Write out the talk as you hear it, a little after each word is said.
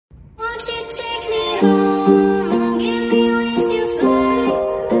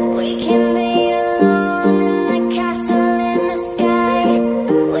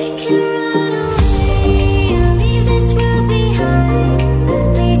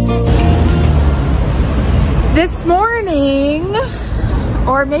This morning,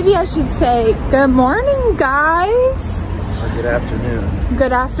 or maybe I should say good morning, guys. Or good afternoon.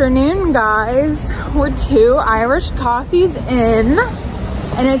 Good afternoon, guys. We're 2 Irish coffees in,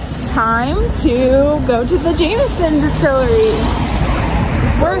 and it's time to go to the Jameson Distillery.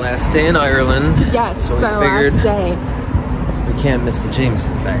 It's our last day in Ireland. Yes, so it's our last day. We can't miss the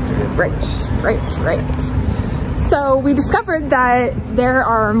Jameson factory. Right. So we discovered that there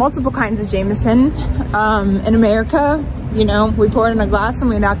are multiple kinds of Jameson in America. You know, we pour it in a glass and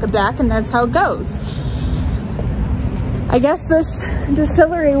we knock it back, and that's how it goes. I guess this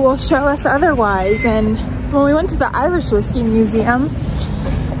distillery will show us otherwise. And when we went to the Irish Whiskey Museum,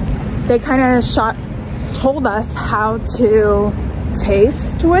 they kind of told us how to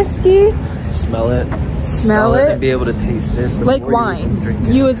taste whiskey. Smell it and be able to taste it like wine.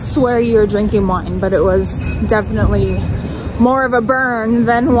 You would swear you were drinking wine, but it was definitely more of a burn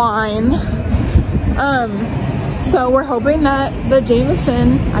than wine. So we're hoping that the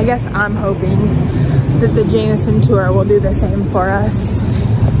Jameson, I guess I'm hoping that the Jameson tour will do the same for us.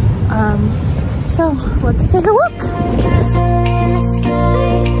 So let's take a look.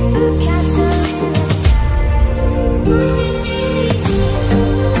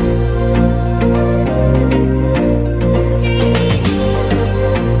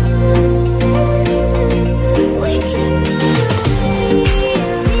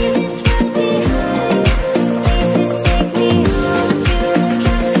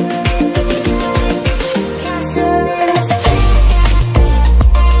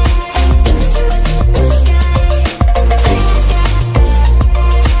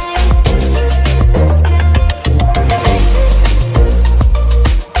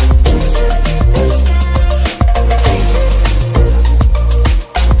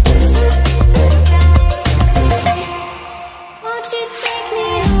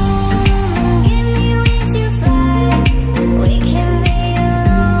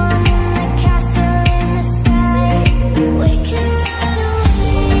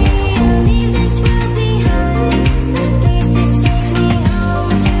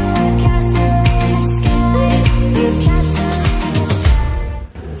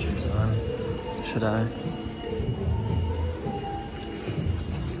 Should I?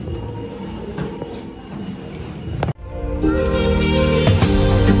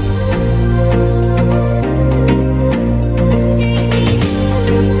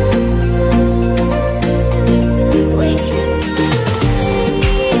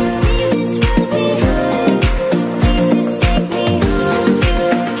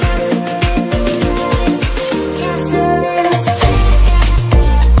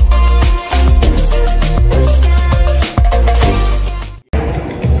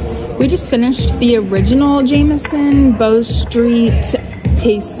 We just finished the original Jameson Bow Street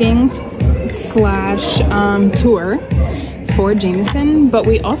tasting / tour for Jameson, but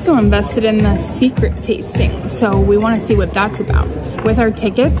we also invested in the secret tasting, so we want to see what that's about. With our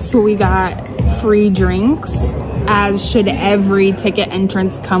tickets, we got free drinks, as should every ticket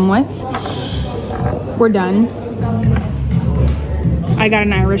entrance come with. We're done. I got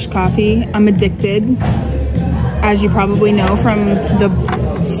an Irish coffee. I'm addicted, as you probably know from the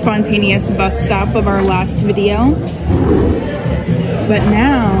spontaneous bus stop of our last video. But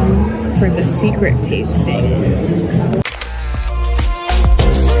now for the secret tasting.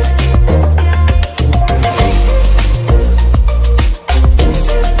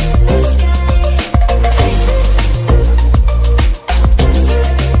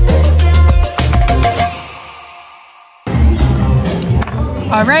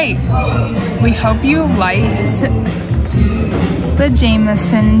 All right, we hope you liked the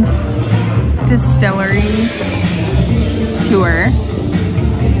Jameson Distillery tour.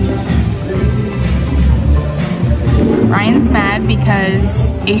 Ryan's mad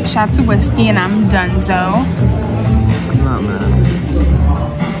because 8 shots of whiskey and I'm donezo. I'm not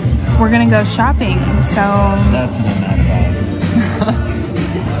mad. We're gonna go shopping, so that's what I'm mad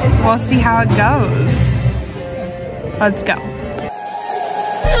about. we'll see how it goes. Let's go.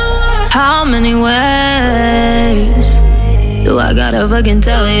 How many ways do I gotta fucking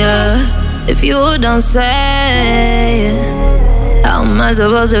tell ya? If you don't say it, how am I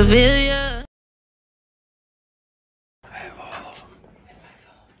supposed to feel ya? I have all of them in my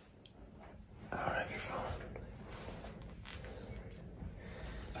phone. I don't have your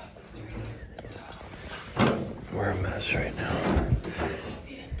phone. We're a mess right now.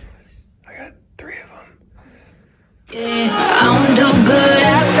 I got 3 of them. Yeah, I don't do good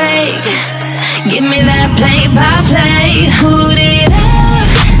at fake. Give me that play-by-play. Put it up,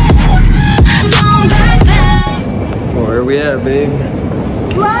 don't back down. Where are we at, babe?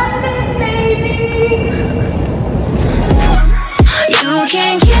 London, baby!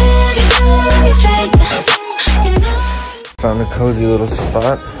 can't give it to me straight. You know. Found a cozy little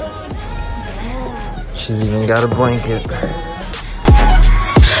spot. She's even got a blanket.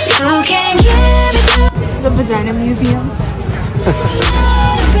 You can't give it to The Vagina Museum. Not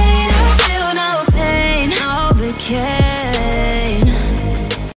afraid, I feel no pain, no vacation.